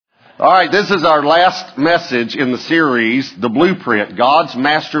All right, this is our last message in the series, The Blueprint, God's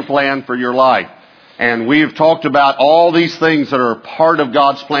Master Plan for Your Life. And we have talked about all these things that are part of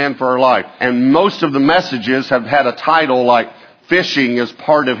God's plan for our life. And most of the messages have had a title like Fishing is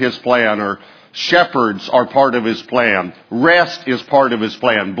part of His plan, or Shepherds are part of His plan, Rest is part of His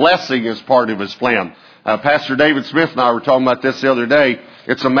plan, Blessing is part of His plan. Pastor David Smith and I were talking about this the other day.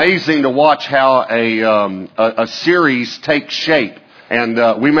 It's amazing to watch how a series takes shape.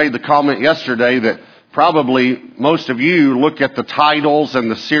 And we made the comment yesterday that probably most of you look at the titles and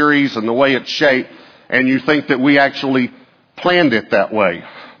the series and the way it's shaped, and you think that we actually planned it that way.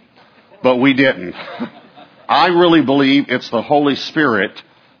 But we didn't. I really believe it's the Holy Spirit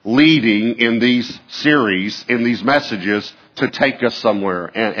leading in these series, in these messages, to take us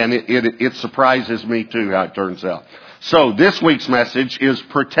somewhere. And it surprises me too how it turns out. So this week's message is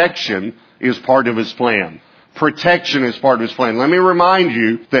protection is part of His plan. Protection is part of His plan. Let me remind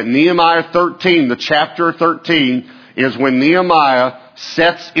you that Nehemiah 13, the chapter 13, is when Nehemiah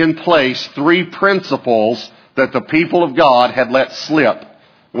sets in place three principles that the people of God had let slip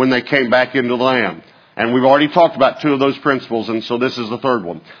when they came back into the land. And we've already talked about two of those principles, and so this is the third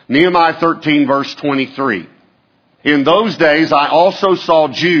one. Nehemiah 13, verse 23. In those days I also saw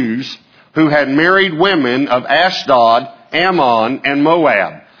Jews who had married women of Ashdod, Ammon, and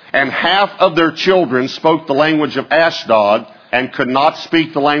Moab. And half of their children spoke the language of Ashdod and could not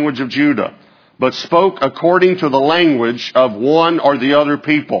speak the language of Judah, but spoke according to the language of one or the other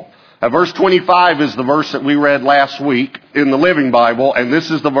people. Verse 25 is the verse that we read last week in the Living Bible, and this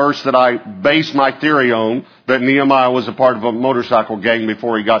is the verse that I base my theory on, that Nehemiah was a part of a motorcycle gang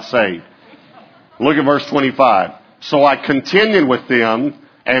before he got saved. Look at verse 25. So I continued with them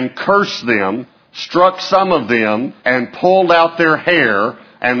and cursed them, struck some of them, and pulled out their hair,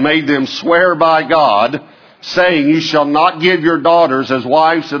 and made them swear by God, saying, You shall not give your daughters as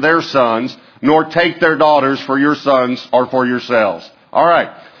wives to their sons, nor take their daughters for your sons or for yourselves. All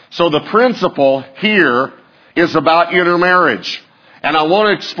right. So the principle here is about intermarriage. And I want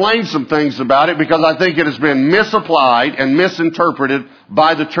to explain some things about it because I think it has been misapplied and misinterpreted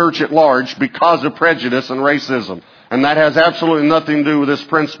by the church at large because of prejudice and racism. And that has absolutely nothing to do with this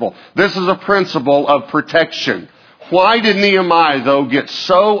principle. This is a principle of protection. Why did Nehemiah, though, get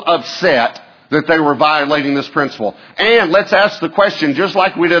so upset that they were violating this principle? And let's ask the question, just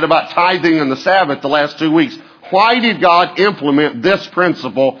like we did about tithing and the Sabbath the last 2 weeks, why did God implement this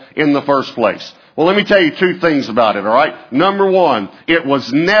principle in the first place? Well, let me tell you two things about it, all right? Number one, it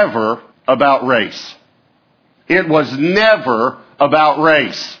was never about race. It was never about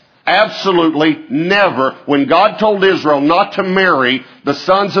race. Absolutely never. When God told Israel not to marry the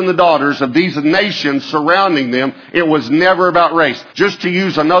sons and the daughters of these nations surrounding them, it was never about race. Just to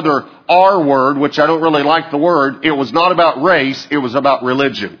use another R word, which I don't really like the word, it was not about race, it was about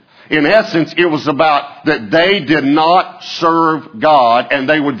religion. In essence, it was about that they did not serve God and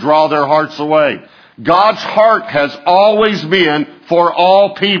they would draw their hearts away. God's heart has always been for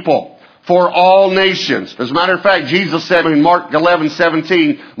all people, for all nations. As a matter of fact, Jesus said in Mark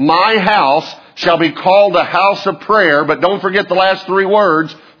 11:17, My house shall be called a house of prayer, but don't forget the last three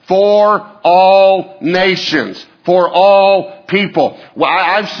words, for all nations. For all people. Well,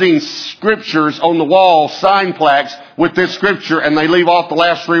 I've seen scriptures on the wall, sign plaques with this scripture, and they leave off the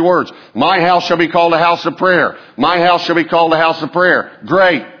last three words. My house shall be called a house of prayer. My house shall be called a house of prayer.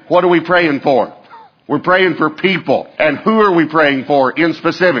 Great. What are we praying for? We're praying for people. And who are we praying for in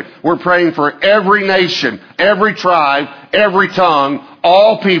specific? We're praying for every nation, every tribe, every tongue,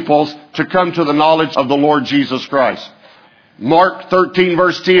 all peoples to come to the knowledge of the Lord Jesus Christ. Mark 13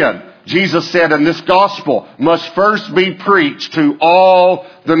 verse 10. Jesus said, and this gospel must first be preached to all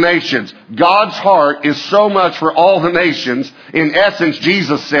the nations. God's heart is so much for all the nations. In essence,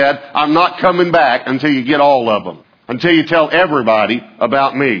 Jesus said, I'm not coming back until you get all of them. Until you tell everybody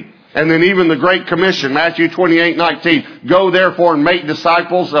about me. And then even the Great Commission, Matthew 28:19, go therefore and make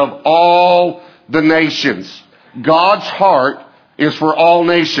disciples of all the nations. God's heart is for all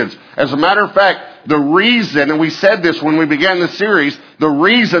nations. As a matter of fact, the reason, and we said this when we began the series, the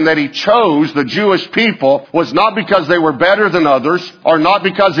reason that He chose the Jewish people was not because they were better than others, or not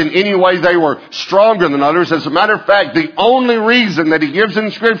because in any way they were stronger than others. As a matter of fact, the only reason that He gives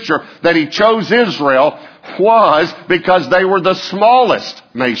in Scripture that He chose Israel was because they were the smallest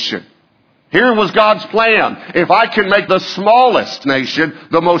nation. Here was God's plan. If I can make the smallest nation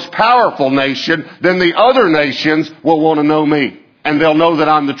the most powerful nation, then the other nations will want to know me. And they'll know that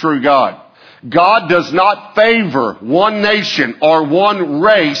I'm the true God. God does not favor one nation or one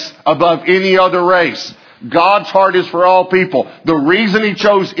race above any other race. God's heart is for all people. The reason He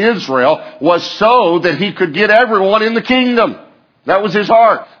chose Israel was so that He could get everyone in the kingdom. That was his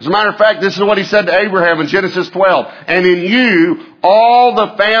heart. As a matter of fact, this is what he said to Abraham in Genesis 12. And in you, all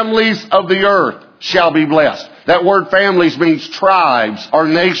the families of the earth shall be blessed. That word families means tribes or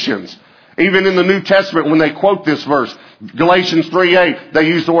nations. Even in the New Testament, when they quote this verse, Galatians 3:8, they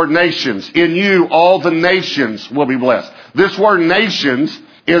use the word nations. In you, all the nations will be blessed. This word nations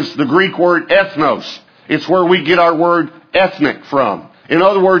is the Greek word ethnos. It's where we get our word ethnic from. In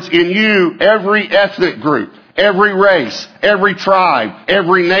other words, in you, every ethnic group, every race, every tribe,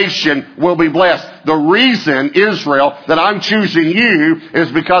 every nation will be blessed. The reason, Israel, that I'm choosing you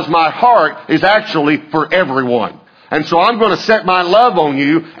is because my heart is actually for everyone. And so I'm going to set my love on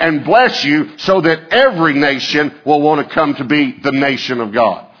you and bless you so that every nation will want to come to be the nation of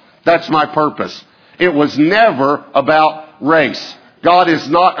God. That's my purpose. It was never about race. God is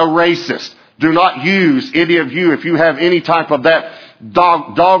not a racist. Do not use any of you, if you have any type of that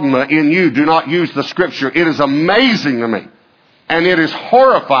dogma in you, do not use the Scripture. It is amazing to me, and it is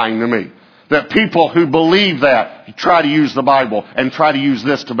horrifying to me, that people who believe that try to use the Bible and try to use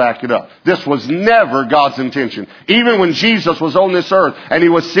this to back it up. This was never God's intention. Even when Jesus was on this earth and he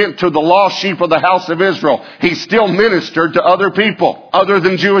was sent to the lost sheep of the house of Israel, he still ministered to other people other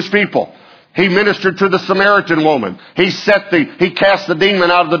than Jewish people. He ministered to the Samaritan woman. He cast the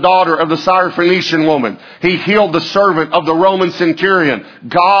demon out of the daughter of the Syrophoenician woman. He healed the servant of the Roman centurion.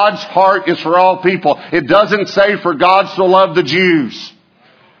 God's heart is for all people. It doesn't say for God so loved the Jews.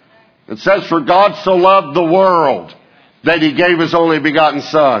 It says for God so loved the world that he gave his only begotten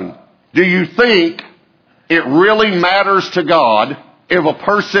Son. Do you think it really matters to God if a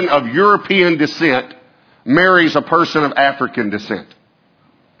person of European descent marries a person of African descent?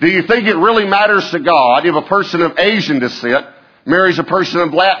 Do you think it really matters to God if a person of Asian descent marries a person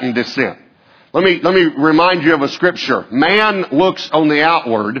of Latin descent? Let me remind you of a scripture. Man looks on the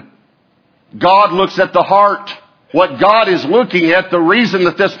outward. God looks at the heart. What God is looking at, the reason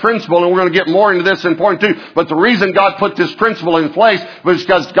that this principle, and we're going to get more into this in point 2, but the reason God put this principle in place was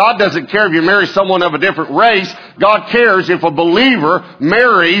because God doesn't care if you marry someone of a different race. God cares if a believer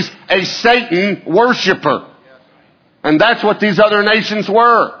marries a Satan worshiper. And that's what these other nations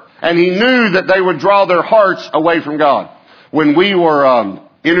were. And he knew that they would draw their hearts away from God. When we were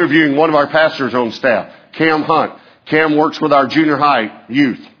interviewing one of our pastors on staff, Cam Hunt. Cam works with our junior high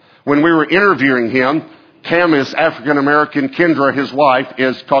youth. When we were interviewing him, Cam is African American. Kendra, his wife,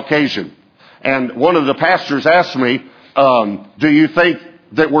 is Caucasian. And one of the pastors asked me, do you think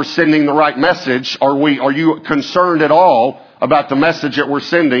that we're sending the right message? Are you concerned at all about the message that we're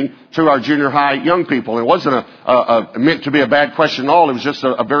sending to our junior high young people? It wasn't meant to be a bad question at all. It was just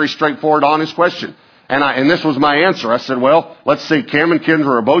a very straightforward, honest question. And this was my answer. I said, well, let's see. Cam and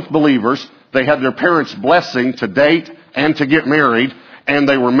Kendra are both believers. They had their parents' blessing to date and to get married. And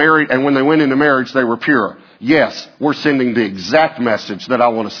they were married, and when they went into marriage, they were pure. Yes, we're sending the exact message that I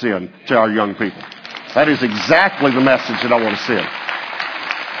want to send to our young people. That is exactly the message that I want to send.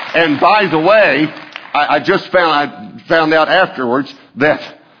 And by the way, I just found out afterwards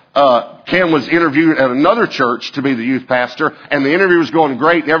that Cam was interviewed at another church to be the youth pastor, and the interview was going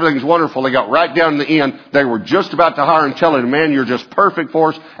great, and everything's wonderful. They got right down to the end. They were just about to hire him, telling him, man, you're just perfect for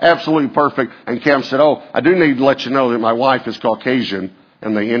us, absolutely perfect. And Cam said, oh, I do need to let you know that my wife is Caucasian,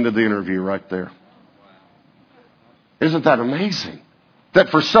 and they ended the interview right there. Isn't that amazing? That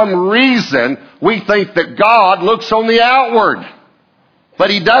for some reason, we think that God looks on the outward. But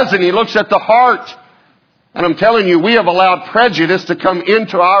he doesn't. He looks at the heart. And I'm telling you, we have allowed prejudice to come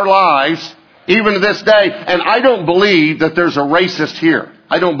into our lives even to this day. And I don't believe that there's a racist here.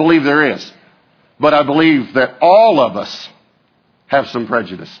 I don't believe there is. But I believe that all of us have some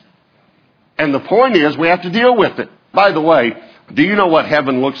prejudice. And the point is, we have to deal with it. By the way, do you know what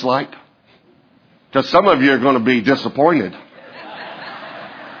heaven looks like? Because some of you are going to be disappointed.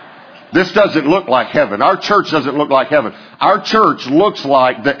 This doesn't look like heaven. Our church doesn't look like heaven. Our church looks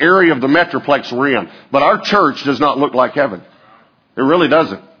like the area of the Metroplex we're in. But our church does not look like heaven. It really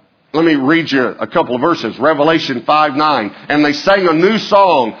doesn't. Let me read you a couple of verses. Revelation 5:9. And they sang a new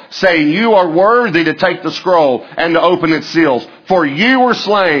song, saying, you are worthy to take the scroll and to open its seals. For you were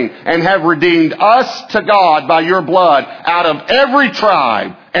slain and have redeemed us to God by your blood out of every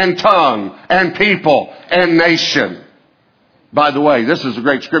tribe and tongue and people and nation. By the way, this is a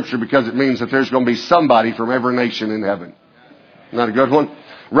great scripture because it means that there's going to be somebody from every nation in heaven. Isn't that a good one?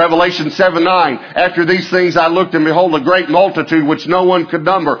 Revelation 7:9. After these things I looked, and behold, a great multitude which no one could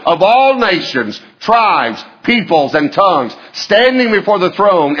number, of all nations, tribes, peoples, and tongues, standing before the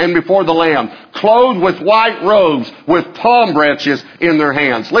throne and before the Lamb, clothed with white robes, with palm branches in their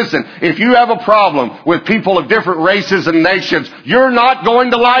hands. Listen, if you have a problem with people of different races and nations, you're not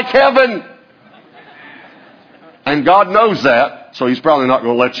going to like heaven. And God knows that. that. So he's probably not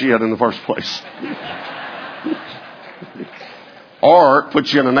going to let you in the first place. Or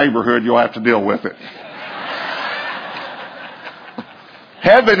put you in a neighborhood, you'll have to deal with it.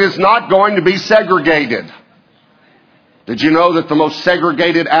 Heaven is not going to be segregated. Did you know that the most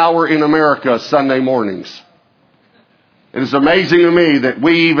segregated hour in America is Sunday mornings? It is amazing to me that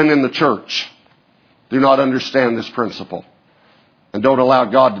we, even in the church, do not understand this principle and don't allow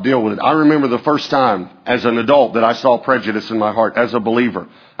God to deal with it. I remember the first time as an adult that I saw prejudice in my heart as a believer.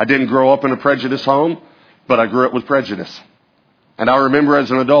 I didn't grow up in a prejudice home, but I grew up with prejudice. And I remember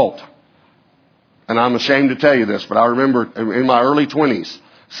as an adult, and I'm ashamed to tell you this, but I remember in my early 20s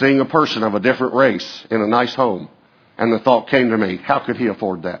seeing a person of a different race in a nice home. And the thought came to me, how could he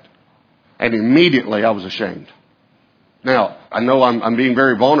afford that? And immediately I was ashamed. Now, I know I'm being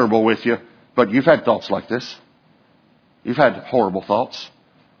very vulnerable with you, but you've had thoughts like this. You've had horrible thoughts.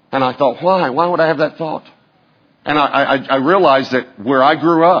 And I thought, why? Why would I have that thought? And I realized that where I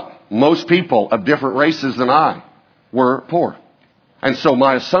grew up, most people of different races than I were poor. And so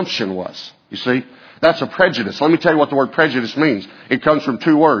my assumption was, you see, that's a prejudice. Let me tell you what the word prejudice means. It comes from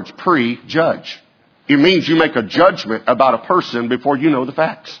two words, prejudge. It means you make a judgment about a person before you know the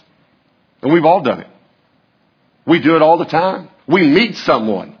facts. And we've all done it. We do it all the time. We meet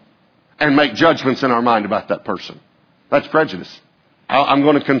someone and make judgments in our mind about that person. That's prejudice. I'm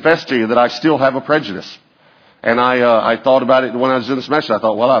going to confess to you that I still have a prejudice. And I thought about it when I was in this message. I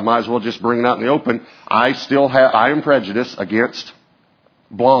thought, well, I might as well just bring it out in the open. I am prejudiced against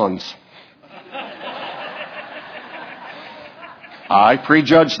blondes. I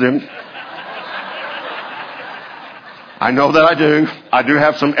prejudge them. I know that I do. I do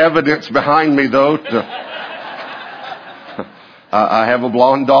have some evidence behind me, though. I have a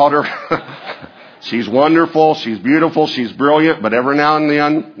blonde daughter. She's wonderful. She's beautiful. She's brilliant. But every now and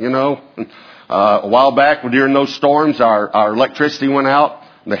then, a while back during those storms, our electricity went out.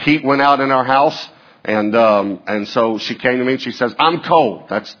 The heat went out in our house. And so she came to me and she says, I'm cold.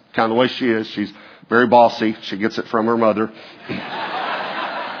 That's kind of the way she is. She's very bossy. She gets it from her mother.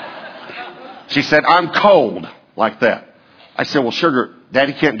 She said, I'm cold, like that. I said, well, sugar,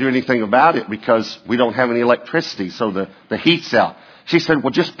 Daddy can't do anything about it because we don't have any electricity, so the heat's out. She said,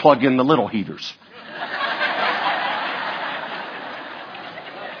 well, just plug in the little heaters.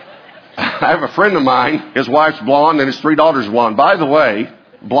 I have a friend of mine, his wife's blonde and his 3 daughters blonde. By the way,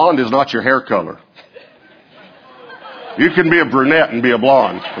 blonde is not your hair color. You can be a brunette and be a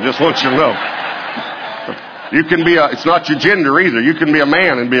blonde. I just want you to know. You can be it's not your gender either. You can be a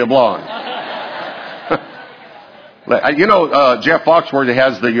man and be a blonde. Jeff Foxworthy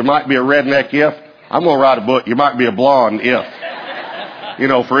has you might be a redneck if. I'm going to write a book, you might be a blonde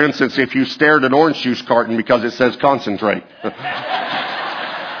if. For instance, if you stared at an orange juice carton because it says concentrate.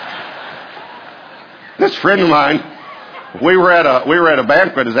 This friend of mine, we were at a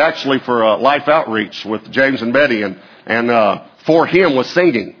banquet. It's actually for Life Outreach with James and Betty, and for him was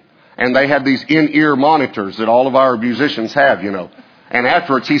singing, and they had these in-ear monitors that all of our musicians have, And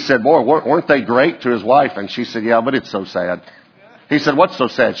afterwards he said, boy, weren't they great, to his wife? And she said, yeah, but it's so sad. He said, what's so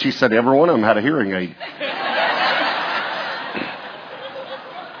sad? She said, every one of them had a hearing aid.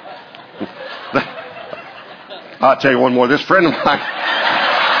 I'll tell you one more. This friend of mine,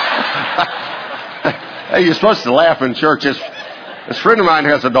 hey, you're supposed to laugh in church. This friend of mine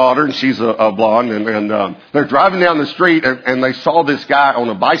has a daughter, and she's a blonde, and they're driving down the street, and they saw this guy on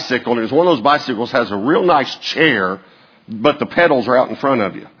a bicycle, and it was one of those bicycles has a real nice chair, but the pedals are out in front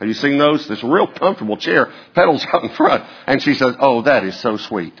of you. Have you seen those? This real comfortable chair, pedals out in front. And she says, oh, that is so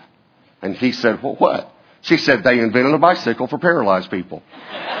sweet. And he said, well, what? She said, they invented a bicycle for paralyzed people.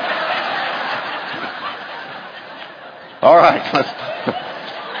 All right.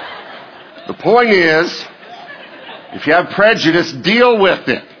 The point is, if you have prejudice, deal with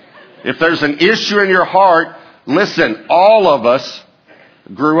it. If there's an issue in your heart, listen, all of us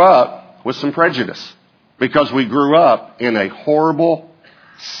grew up with some prejudice because we grew up in a horrible,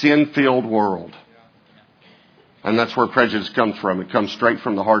 sin-filled world. And that's where prejudice comes from. It comes straight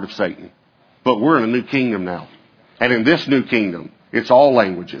from the heart of Satan. But we're in a new kingdom now. And in this new kingdom, it's all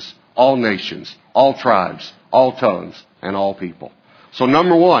languages, all nations, all tribes, all tongues, and all people. So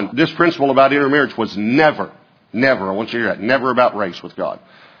number one, this principle about intermarriage was never, I want you to hear that, never about race with God.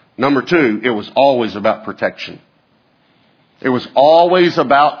 Number two, it was always about protection. It was always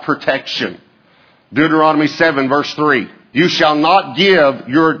about protection. Deuteronomy 7 verse 3, you shall not give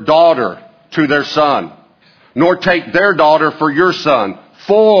your daughter to their son, nor take their daughter for your son.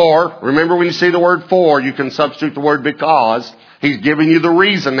 For, remember when you see the word for, you can substitute the word because. He's giving you the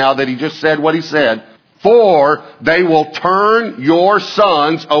reason now that he just said what he said. For they will turn your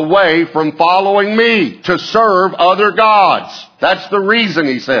sons away from following me to serve other gods. That's the reason,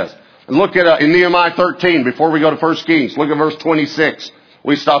 he says. Look at in Nehemiah 13, before we go to 1 Kings, look at verse 26.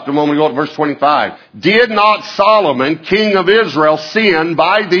 We stopped a moment ago at verse 25. Did not Solomon, king of Israel, sin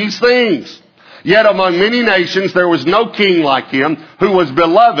by these things? Yet among many nations there was no king like him, who was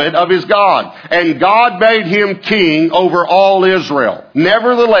beloved of his God. And God made him king over all Israel.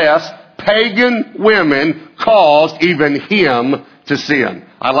 Nevertheless, pagan women caused even him to sin.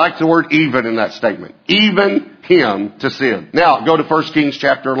 I like the word even in that statement. Even him to sin. Now, go to 1 Kings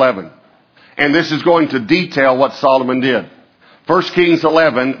chapter 11. And this is going to detail what Solomon did. 1 Kings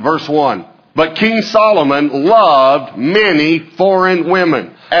 11, verse 1. But King Solomon loved many foreign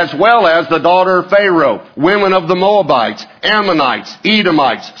women, as well as the daughter of Pharaoh, women of the Moabites, Ammonites,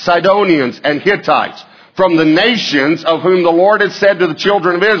 Edomites, Sidonians, and Hittites, from the nations of whom the Lord had said to the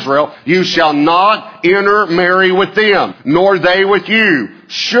children of Israel, you shall not intermarry with them, nor they with you.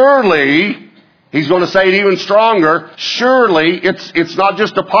 Surely, he's going to say it even stronger, surely it's not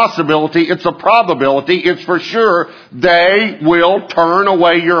just a possibility, it's a probability, it's for sure, they will turn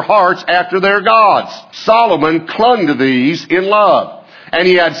away your hearts after their gods. Solomon clung to these in love, and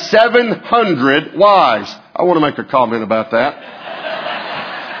he had 700 wives. I want to make a comment about that.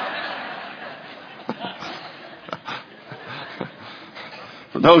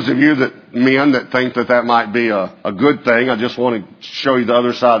 For those of you men that think that might be a good thing, I just want to show you the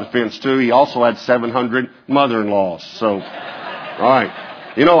other side of the fence too. He also had 700 mother-in-laws. So, all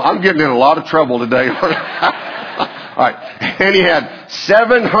right. You know, I'm getting in a lot of trouble today. All right. And he had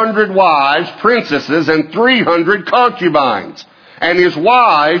 700 wives, princesses, and 300 concubines. And his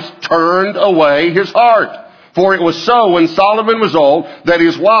wives turned away his heart. For it was so when Solomon was old that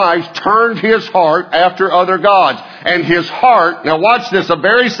his wives turned his heart after other gods. And his heart, now watch this, a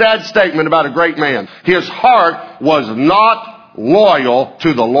very sad statement about a great man. His heart was not loyal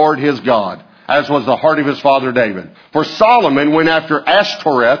to the Lord his God, as was the heart of his father David. For Solomon went after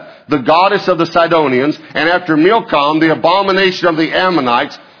Ashtoreth, the goddess of the Sidonians, and after Milcom, the abomination of the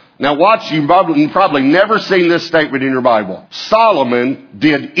Ammonites. Now watch, you've probably never seen this statement in your Bible. Solomon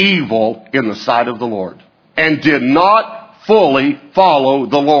did evil in the sight of the Lord, and did not fully follow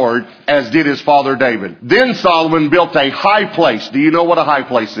the Lord as did his father David. Then Solomon built a high place. Do you know what a high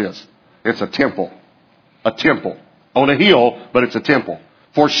place is? It's a temple. A temple. On a hill, but it's a temple.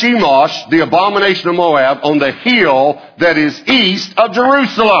 For Shemosh, the abomination of Moab, on the hill that is east of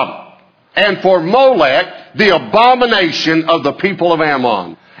Jerusalem. And for Molech, the abomination of the people of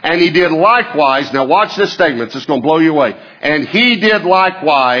Ammon. And he did likewise, now watch this statement, it's going to blow you away. And he did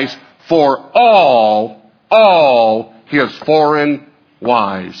likewise for all his foreign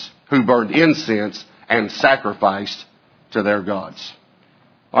wives who burned incense and sacrificed to their gods.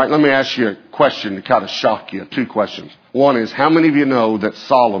 All right, let me ask you a question to kind of shock you. Two questions. One is, how many of you know that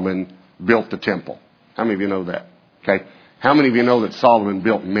Solomon built the temple? How many of you know that? Okay. How many of you know that Solomon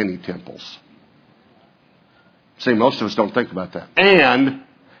built many temples? See, most of us don't think about that. And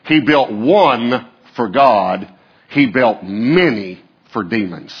he built one for God. He built many for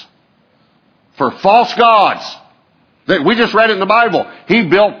demons. For false gods. We just read it in the Bible. He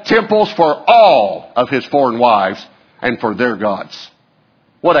built temples for all of his foreign wives and for their gods.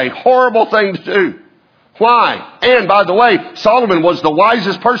 What a horrible thing to do. Why? And by the way, Solomon was the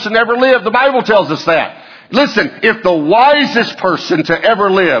wisest person ever lived. The Bible tells us that. Listen, if the wisest person to ever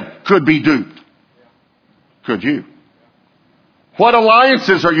live could be duped, could you? What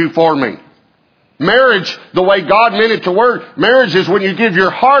alliances are you forming? Marriage, the way God meant it to work, marriage is when you give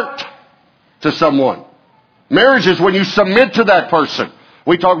your heart to someone. Marriage is when you submit to that person.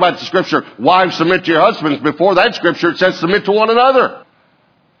 We talk about the scripture, wives submit to your husbands. Before that scripture it says submit to one another.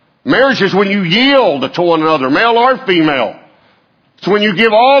 Marriage is when you yield to one another, male or female. It's when you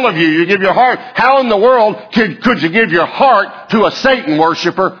give all of you, you give your heart. How in the world could you give your heart to a Satan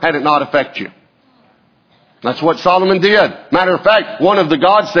worshiper and it not affect you? That's what Solomon did. Matter of fact, one of the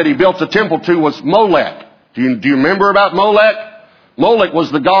gods that he built a temple to was Molech. Do you remember about Molech? Molech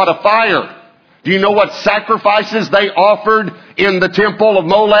was the god of fire. Do you know what sacrifices they offered in the temple of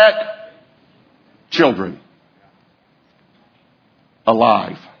Molech? Children.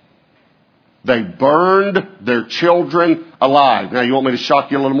 Alive. They burned their children alive. Now, you want me to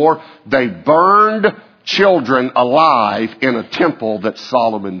shock you a little more? They burned children alive in a temple that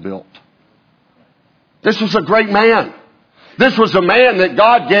Solomon built. This was a great man. This was a man that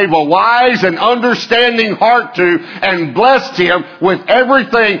God gave a wise and understanding heart to and blessed him with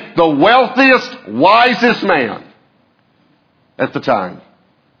everything. The wealthiest, wisest man at the time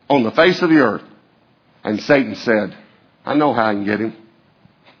on the face of the earth. And Satan said, I know how I can get him.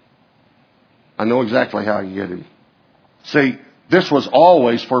 I know exactly how I can get him. See, this was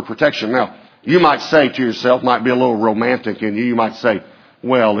always for protection. Now, you might say to yourself, might be a little romantic in you, you might say,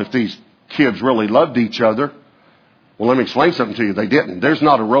 well, if these kids really loved each other, well, let me explain something to you. They didn't. There's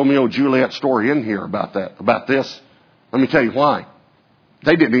not a Romeo-Juliet story in here about this. Let me tell you why.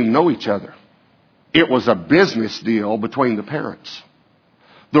 They didn't even know each other. It was a business deal between the parents.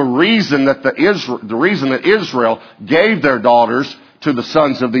 The reason that Israel gave their daughters to the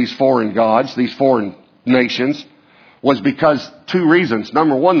sons of these foreign gods, these foreign nations, was because two reasons.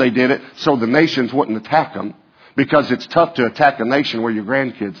 Number one, they did it so the nations wouldn't attack them, because it's tough to attack a nation where your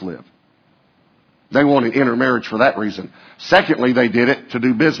grandkids live. They wanted intermarriage for that reason. Secondly, they did it to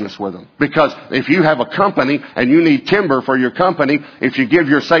do business with them. Because if you have a company and you need timber for your company, if you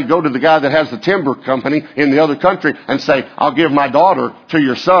go to the guy that has the timber company in the other country and say, I'll give my daughter to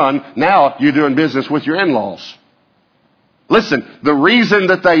your son, now you're doing business with your in-laws. Listen, the reason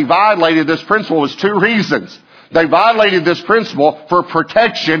that they violated this principle was two reasons. They violated this principle for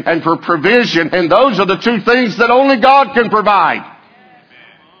protection and for provision, and those are the two things that only God can provide.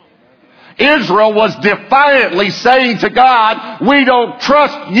 Israel was defiantly saying to God, we don't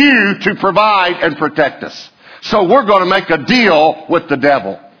trust you to provide and protect us. So we're going to make a deal with the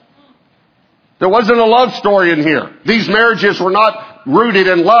devil. There wasn't a love story in here. These marriages were not rooted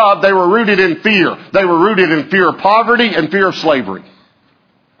in love. They were rooted in fear. They were rooted in fear of poverty and fear of slavery.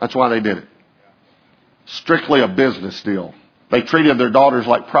 That's why they did it. Strictly a business deal. They treated their daughters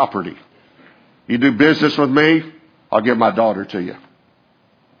like property. You do business with me, I'll give my daughter to you.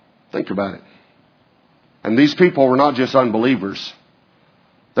 Think about it. And these people were not just unbelievers.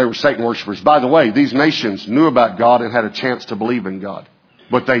 They were Satan worshipers. By the way, these nations knew about God and had a chance to believe in God.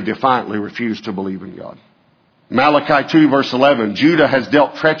 But they defiantly refused to believe in God. Malachi 2 verse 11, Judah has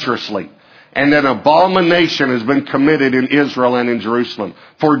dealt treacherously, and an abomination has been committed in Israel and in Jerusalem.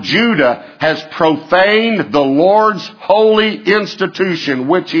 For Judah has profaned the Lord's holy institution,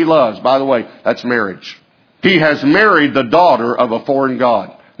 which he loves. By the way, that's marriage. He has married the daughter of a foreign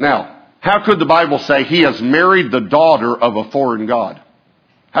god. Now, how could the Bible say he has married the daughter of a foreign god?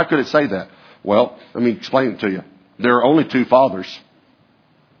 How could it say that? Well, let me explain it to you. There are only two fathers.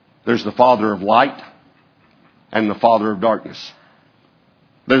 There's the father of light and the father of darkness.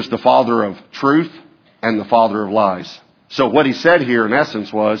 There's the father of truth and the father of lies. So what he said here in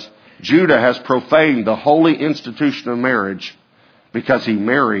essence was, Judah has profaned the holy institution of marriage because he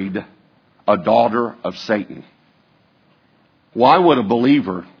married a daughter of Satan. Why would a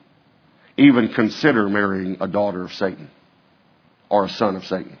believer even consider marrying a daughter of Satan or a son of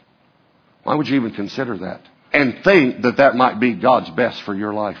Satan? Why would you even consider that? And think that that might be God's best for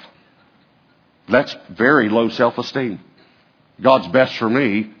your life? That's very low self-esteem. God's best for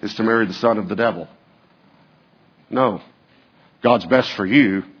me is to marry the son of the devil. No. God's best for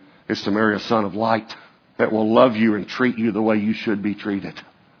you is to marry a son of light that will love you and treat you the way you should be treated.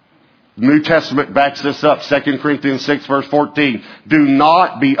 The New Testament backs this up. 2 Corinthians 6 verse 14. Do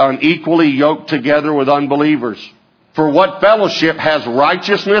not be unequally yoked together with unbelievers. For what fellowship has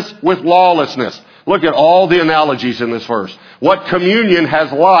righteousness with lawlessness? Look at all the analogies in this verse. What communion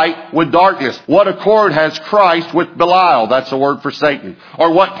has light with darkness? What accord has Christ with Belial? That's a word for Satan.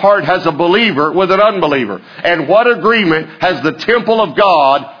 Or what part has a believer with an unbeliever? And what agreement has the temple of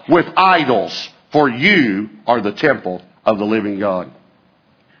God with idols? For you are the temple of the living God.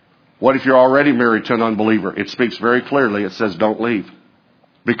 What if you're already married to an unbeliever? It speaks very clearly. It says don't leave.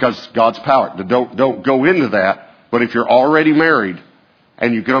 Because God's power. Don't go into that. But if you're already married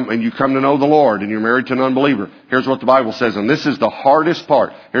and you come to know the Lord and you're married to an unbeliever, here's what the Bible says. And this is the hardest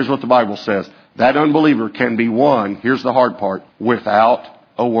part. Here's what the Bible says. That unbeliever can be won, here's the hard part, without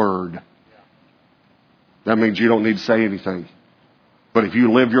a word. That means you don't need to say anything. But if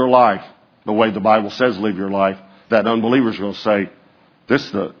you live your life the way the Bible says live your life, that unbeliever's going to say, this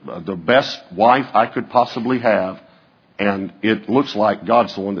is the best wife I could possibly have, and it looks like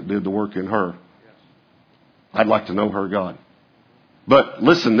God's the one that did the work in her. I'd like to know her God. But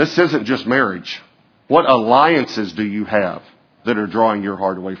listen, this isn't just marriage. What alliances do you have that are drawing your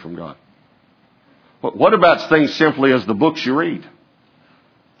heart away from God? What about things simply as the books you read?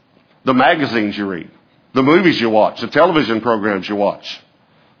 The magazines you read? The movies you watch? The television programs you watch?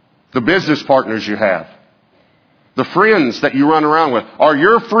 The business partners you have? The friends that you run around with? Are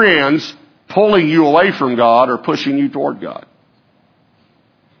your friends pulling you away from God or pushing you toward God?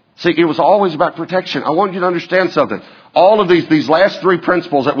 See, it was always about protection. I want you to understand something. All of these last three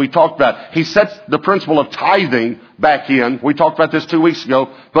principles that we talked about, he sets the principle of tithing back in. We talked about this 2 weeks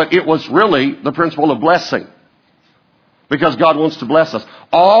ago, but it was really the principle of blessing. Because God wants to bless us.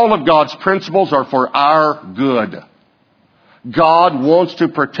 All of God's principles are for our good. God wants to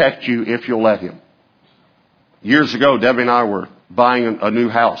protect you if you'll let Him. Years ago, Debbie and I were buying a new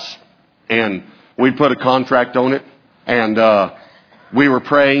house, and we put a contract on it, and we were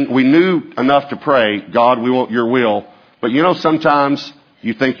praying. We knew enough to pray, God, we want your will. But sometimes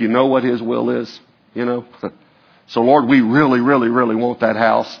you think you know what His will is, So Lord, we really, really, really want that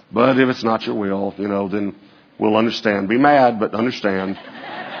house. But if it's not your will, then we'll understand. Be mad, but understand.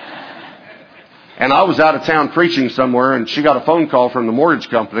 And I was out of town preaching somewhere, and she got a phone call from the mortgage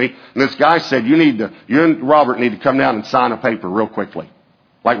company. And this guy said, you and Robert need to come down and sign a paper real quickly.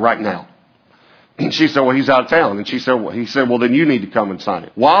 Like right now. And she said, well, he's out of town. And he said, well, then you need to come and sign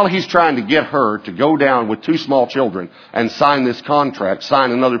it. While he's trying to get her to go down with 2 small children and sign this contract,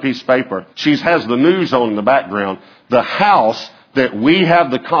 sign another piece of paper, she has the news on in the background. The house that we have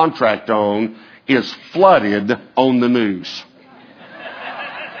the contract on is flooded on the news.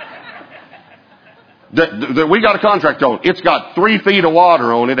 That we got a contract on. It's got 3 feet of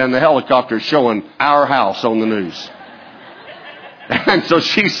water on it, and the helicopter is showing our house on the news. And so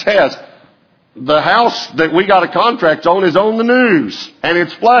she says, the house that we got a contract on is on the news, and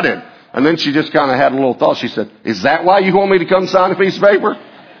it's flooded. And then she just kind of had a little thought. She said, is that why you want me to come sign a piece of paper?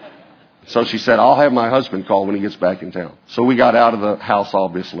 So she said, I'll have my husband call when he gets back in town. So we got out of the house,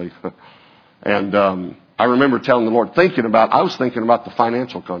 obviously. And I remember telling the Lord, I was thinking about the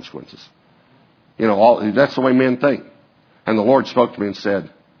financial consequences. That's the way men think. And the Lord spoke to me and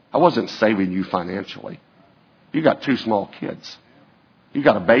said, I wasn't saving you financially. You got 2 small kids. You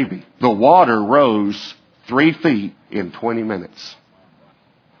got a baby. The water rose 3 feet in 20 minutes.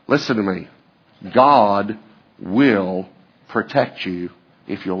 Listen to me. God will protect you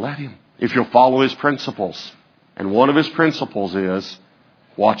if you'll let Him. If you'll follow His principles. And one of His principles is,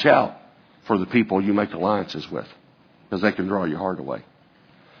 watch out for the people you make alliances with. Because they can draw your heart away.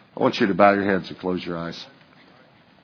 I want you to bow your heads and close your eyes.